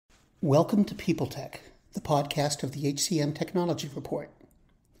Welcome to People Tech, the podcast of the HCM Technology Report.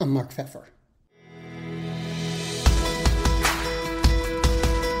 I'm Mark Pfeffer.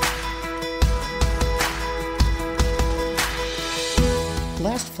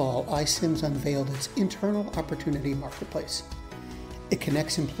 Last fall, iCIMS unveiled its Internal Opportunity Marketplace. It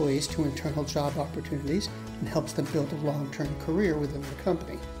connects employees to internal job opportunities and helps them build a long-term career within the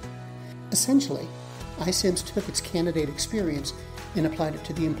company. Essentially, iCIMS took its candidate experience and applied it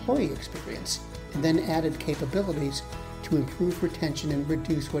to the employee experience, and then added capabilities to improve retention and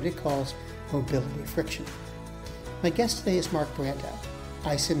reduce what it calls mobility friction. My guest today is Mark Brandau,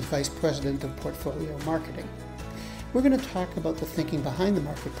 iCIMS Vice President of Portfolio Marketing. We're going to talk about the thinking behind the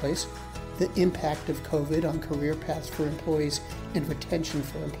marketplace, the impact of COVID on career paths for employees and retention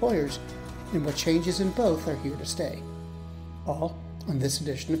for employers, and what changes in both are here to stay. All on this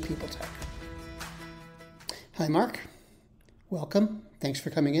edition of People Tech. Hi, Mark. Welcome. Thanks for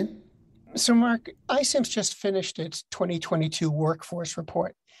coming in. So, Mark, iCIMS just finished its 2022 workforce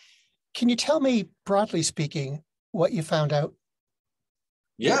report. Can you tell me, broadly speaking, what you found out?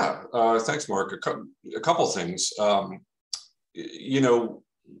 Yeah, thanks, Mark. A couple things.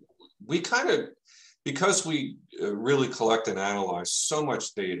 Because we really collect and analyze so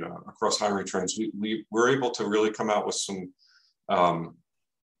much data across hiring trends, we were able to really come out with some, some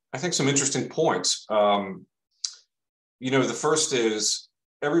interesting points. The first is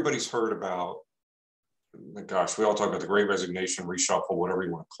everybody's heard about, we all talk about the Great Resignation, reshuffle, whatever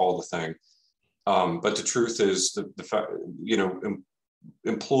you want to call the thing. But the truth is the fact,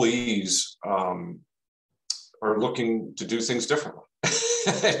 employees are looking to do things differently.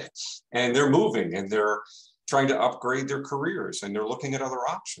 And they're moving and they're trying to upgrade their careers and they're looking at other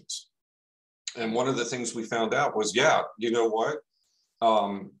options. And one of the things we found out was,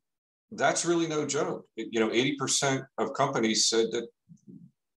 that's really no joke. 80% of companies said that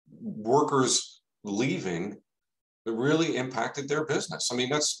workers leaving really impacted their business. I mean,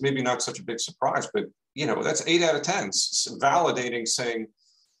 that's maybe not such a big surprise, but that's 8 out of 10 validating, saying,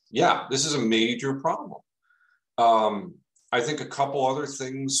 yeah, this is a major problem. I think a couple other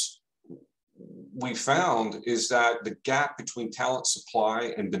things we found is that the gap between talent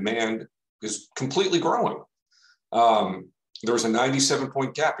supply and demand is completely growing. There was a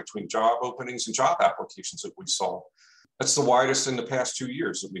 97-point gap between job openings and job applications that we saw. That's the widest in the past 2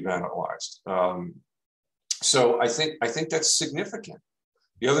 years that we've analyzed. So I think that's significant.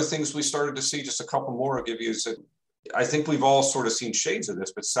 The other things we started to see, just a couple more I'll give you, is that I think we've all sort of seen shades of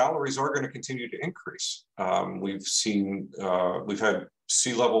this, but salaries are going to continue to increase. We've had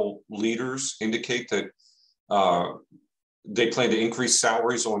C-level leaders indicate that they plan to increase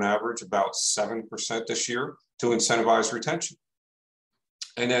salaries on average about 7% this year to incentivize retention.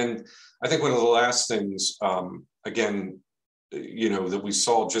 And then I think one of the last things, that we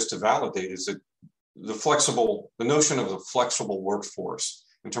saw just to validate is that the notion of the flexible workforce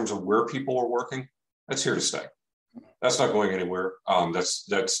in terms of where people are working, that's here to stay. That's not going anywhere.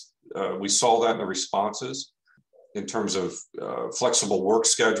 We saw that in the responses in terms of flexible work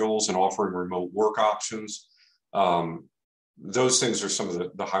schedules and offering remote work options. Those things are some of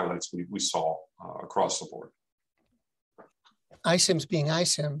the highlights we saw across the board. iCIMS being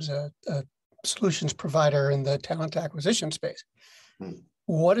iCIMS, a solutions provider in the talent acquisition space.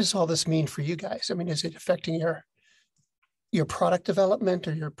 What does all this mean for you guys? I mean, is it affecting your product development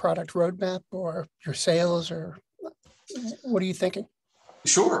or your product roadmap or your sales, or what are you thinking?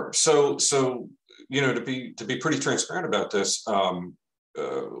 Sure. So to be pretty transparent about this,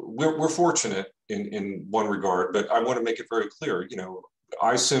 we're fortunate in one regard, but I want to make it very clear,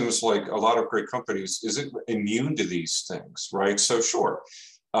 iCIMS, like a lot of great companies, isn't immune to these things, right? So sure,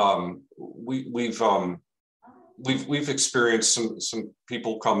 we've experienced some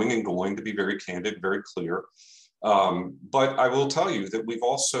people coming and going, to be very candid, very clear. But I will tell you that we've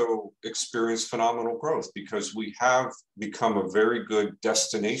also experienced phenomenal growth because we have become a very good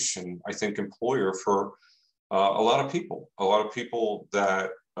destination, I think, employer for a lot of people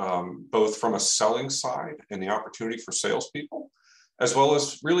that both from a selling side and the opportunity for salespeople, as well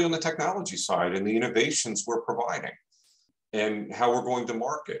as really on the technology side and the innovations we're providing and how we're going to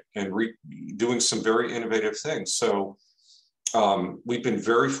market and doing some very innovative things. So we've been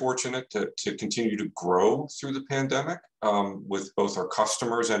very fortunate to continue to grow through the pandemic with both our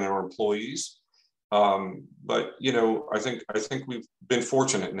customers and our employees. But I think we've been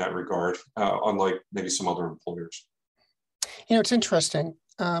fortunate in that regard, unlike maybe some other employers. It's interesting.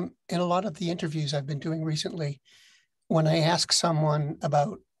 In a lot of the interviews I've been doing recently, when I ask someone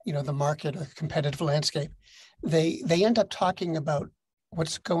about the market or competitive landscape, they end up talking about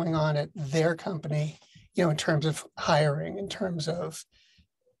what's going on at their company, in terms of hiring, in terms of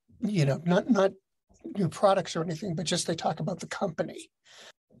not new products or anything, but just they talk about the company.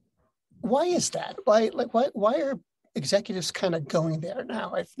 Why is that? Why are executives kind of going there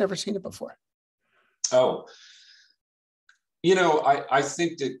now? I've never seen it before. Oh, I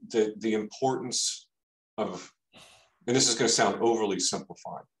think that the importance of, and this is going to sound overly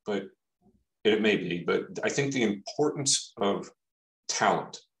simplified, but it may be, but I think the importance of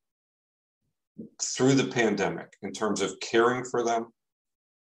talent through the pandemic in terms of caring for them,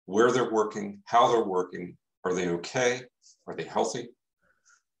 where they're working, how they're working, are they okay? Are they healthy?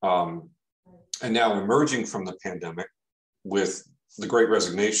 And now emerging from the pandemic with the Great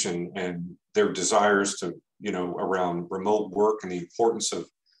Resignation and their desires to, around remote work and the importance of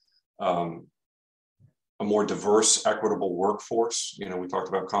a more diverse, equitable workforce. We talked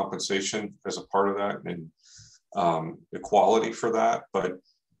about compensation as a part of that and equality for that. But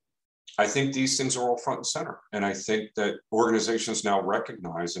I think these things are all front and center. And I think that organizations now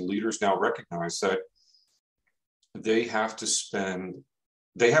recognize and leaders now recognize that they have to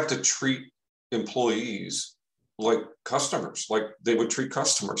treat employees like customers, like they would treat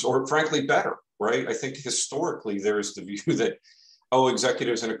customers, or frankly, better, right? I think historically there is the view that,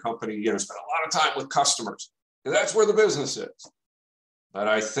 executives in a company, spend a lot of time with customers. That's where the business is. But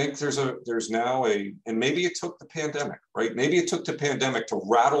I think there's now and maybe it took the pandemic, right? Maybe it took the pandemic to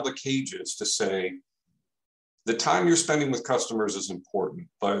rattle the cages to say, the time you're spending with customers is important,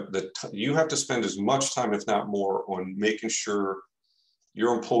 but you have to spend as much time, if not more, on making sure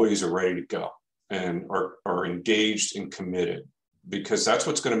your employees are ready to go and are engaged and committed, because that's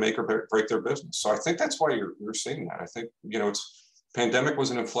what's going to make or break their business. So I think that's why you're seeing that. I think, pandemic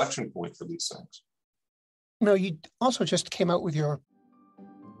was an inflection point for these things. No, you also just came out with your...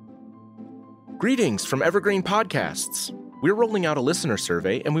 Greetings from Evergreen Podcasts. We're rolling out a listener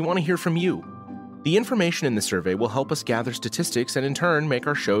survey, and we want to hear from you. The information in the survey will help us gather statistics and in turn make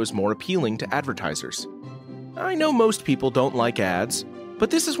our shows more appealing to advertisers. I know most people don't like ads,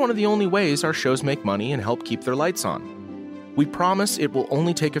 but this is one of the only ways our shows make money and help keep their lights on. We promise it will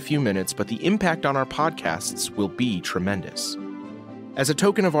only take a few minutes, but the impact on our podcasts will be tremendous. As a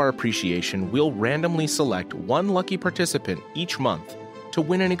token of our appreciation, we'll randomly select one lucky participant each month to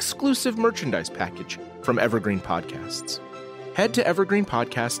win an exclusive merchandise package from Evergreen Podcasts. Head to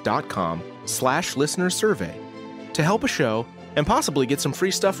evergreenpodcast.com/listener-survey to help a show and possibly get some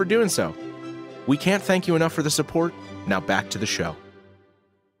free stuff for doing so. We can't thank you enough for the support. Now back to the show.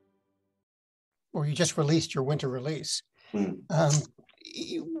 Or you just released your winter release.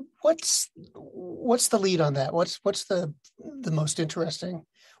 What's the lead on that? What's the most interesting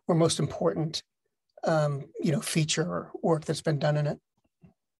or most important feature or work that's been done in it?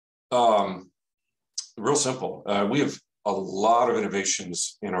 Real simple. We have a lot of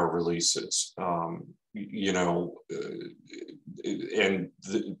innovations in our releases,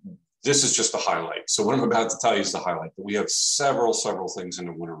 this is just the highlight. So what I'm about to tell you is the highlight, but we have several things in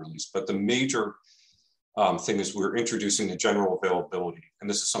the winter release. But the major thing is we're introducing the general availability. And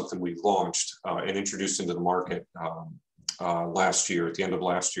this is something we launched and introduced into the market last year, at the end of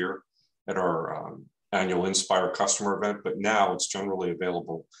last year at our annual Inspire customer event, but now it's generally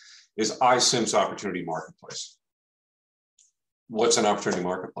available, is iCIMS Opportunity Marketplace. What's an opportunity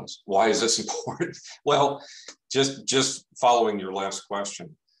marketplace? Why is this important? Well, just following your last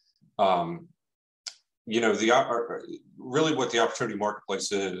question, really what the opportunity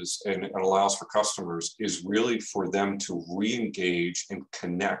marketplace is, and it allows for customers, is really for them to re-engage and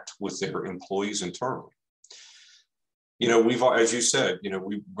connect with their employees internally. We've, as you said,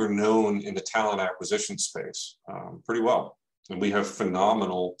 we're known in the talent acquisition space pretty well, and we have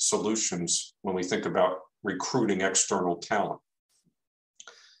phenomenal solutions when we think about recruiting external talent.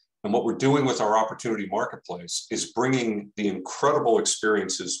 And what we're doing with our opportunity marketplace is bringing the incredible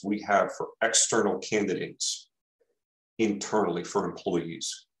experiences we have for external candidates internally for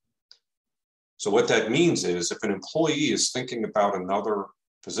employees. So what that means is if an employee is thinking about another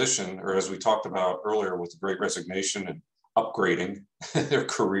position, or as we talked about earlier with the Great Resignation and upgrading their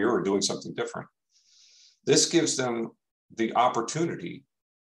career or doing something different, this gives them the opportunity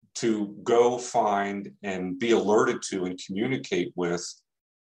to go find and be alerted to and communicate with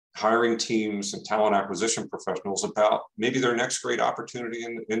hiring teams and talent acquisition professionals about maybe their next great opportunity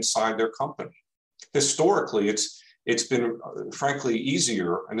inside their company. Historically, it's been frankly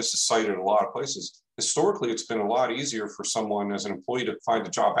easier, and this is cited in a lot of places, historically it's been a lot easier for someone as an employee to find a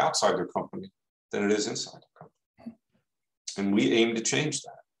job outside their company than it is inside the company. And we aim to change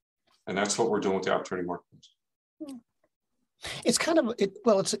that. And that's what we're doing with the opportunity marketplace. It's kind of,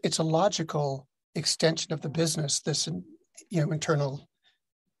 it's a logical extension of the business, this, internal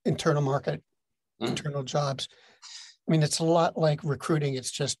market, internal jobs. I mean, it's a lot like recruiting.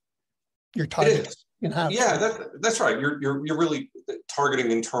 It's just You're targeting in-house. Yeah, that's right. You're really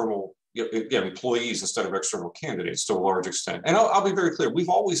targeting internal employees instead of external candidates to a large extent. And I'll be very clear. We've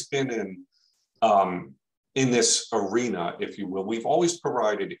always been in this arena, if you will. We've always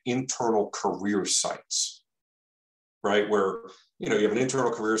provided internal career sites, right? Where you have an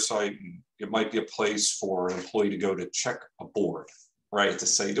internal career site, and it might be a place for an employee to go to check a board, right? To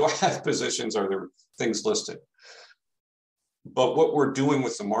say, do I have positions? Are there things listed? But what we're doing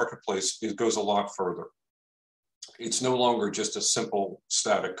with the marketplace, it goes a lot further. It's no longer just a simple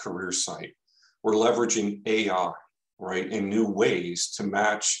static career site. We're leveraging AI, right, in new ways to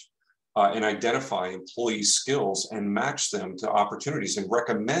match and identify employee skills and match them to opportunities and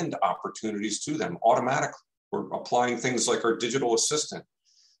recommend opportunities to them automatically. We're applying things like our digital assistant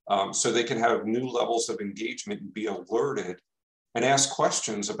so they can have new levels of engagement and be alerted and ask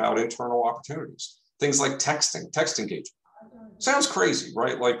questions about internal opportunities. Things like text engagement. Sounds crazy,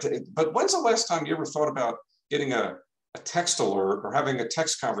 right? But when's the last time you ever thought about getting a text alert or having a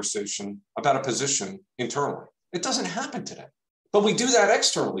text conversation about a position internally? It doesn't happen today, but we do that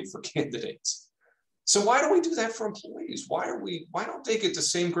externally for candidates. So why do we do that for employees? Why don't they get the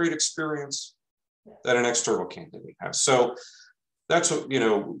same great experience that an external candidate has? So that's what,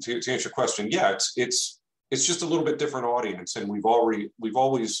 to answer your question. Yeah, it's just a little bit different audience. And we've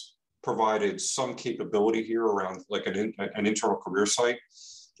always provided some capability here around like an internal career site,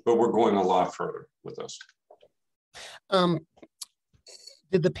 but we're going a lot further with this.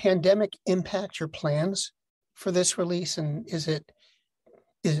 Did the pandemic impact your plans for this release? And is it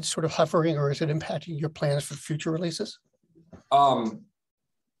sort of hovering, or is it impacting your plans for future releases? In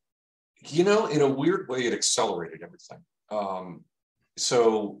a weird way, it accelerated everything.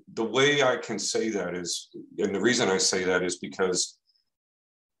 So the way I can say that is, and the reason I say that is because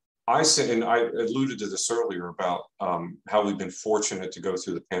I alluded to this earlier about how we've been fortunate to go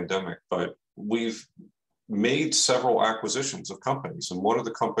through the pandemic, but we've made several acquisitions of companies. And one of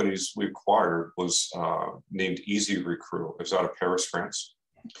the companies we acquired was named Easy Recruit. It was out of Paris, France.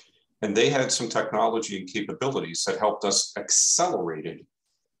 And they had some technology and capabilities that helped us accelerated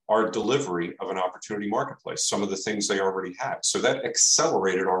our delivery of an opportunity marketplace, some of the things they already had. So that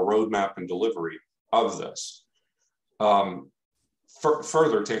accelerated our roadmap and delivery of this.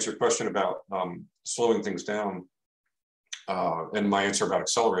 Further, to answer your question about slowing things down, and my answer about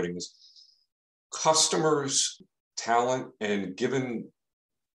accelerating is customers, talent, and given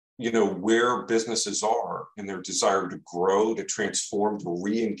where businesses are and their desire to grow, to transform, to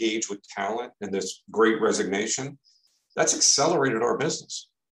re-engage with talent, and this great resignation, that's accelerated our business.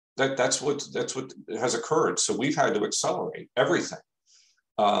 That's what has occurred. So we've had to accelerate everything,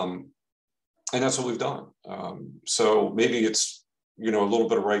 and that's what we've done. So maybe it's a little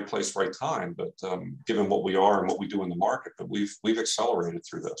bit of right place, right time, but given what we are and what we do in the market, but we've accelerated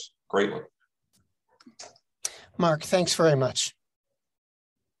through this greatly. Mark, thanks very much.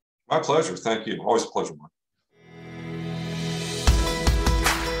 My pleasure. Thank you. Always a pleasure, Mark.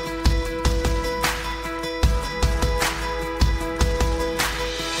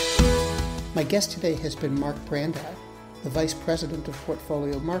 My guest today has been Mark Brandau, the Vice President of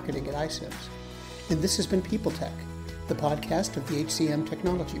Portfolio Marketing at iCIMS. And this has been People Tech, the podcast of the HCM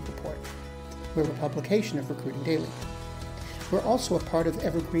Technology Report. We're a publication of Recruiting Daily. We're also a part of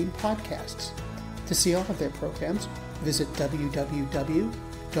Evergreen Podcasts. To see all of their programs, visit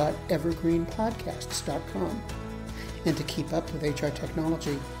www.evergreenpodcasts.com. And to keep up with HR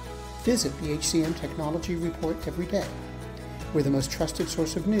technology, visit the HCM Technology Report every day. We're the most trusted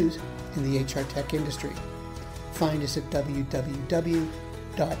source of news in the HR tech industry. Find us at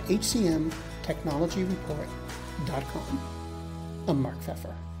www.hcmtechnologyreport.com. I'm Mark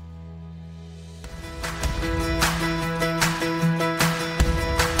Pfeffer.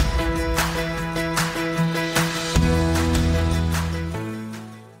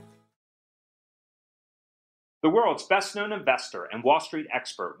 The world's best-known investor and Wall Street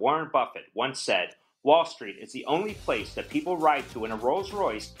expert Warren Buffett once said, "Wall Street is the only place that people ride to in a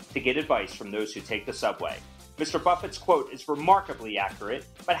Rolls-Royce to get advice from those who take the subway." Mr. Buffett's quote is remarkably accurate,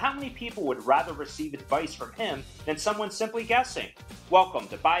 but how many people would rather receive advice from him than someone simply guessing? Welcome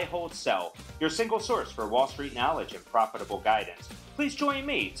to Buy, Hold, Sell, your single source for Wall Street knowledge and profitable guidance. Please join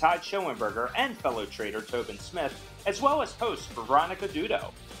me, Todd Schoenberger, and fellow trader Tobin Smith, as well as host Veronica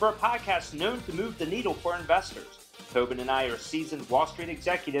Dudo, for a podcast known to move the needle for investors. Tobin and I are seasoned Wall Street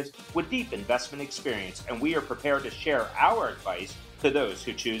executives with deep investment experience, and we are prepared to share our advice to those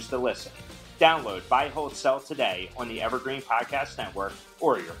who choose to listen. Download Buy, Hold, Sell today on the Evergreen Podcast Network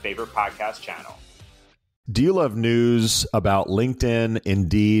or your favorite podcast channel. Do you love news about LinkedIn,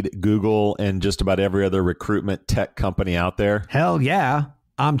 Indeed, Google, and just about every other recruitment tech company out there? Hell yeah.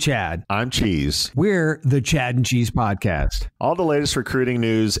 I'm Chad. I'm Cheese. We're the Chad and Cheese Podcast. All the latest recruiting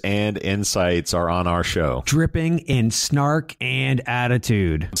news and insights are on our show. Dripping in snark and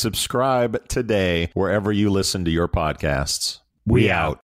attitude. Subscribe today wherever you listen to your podcasts. We out.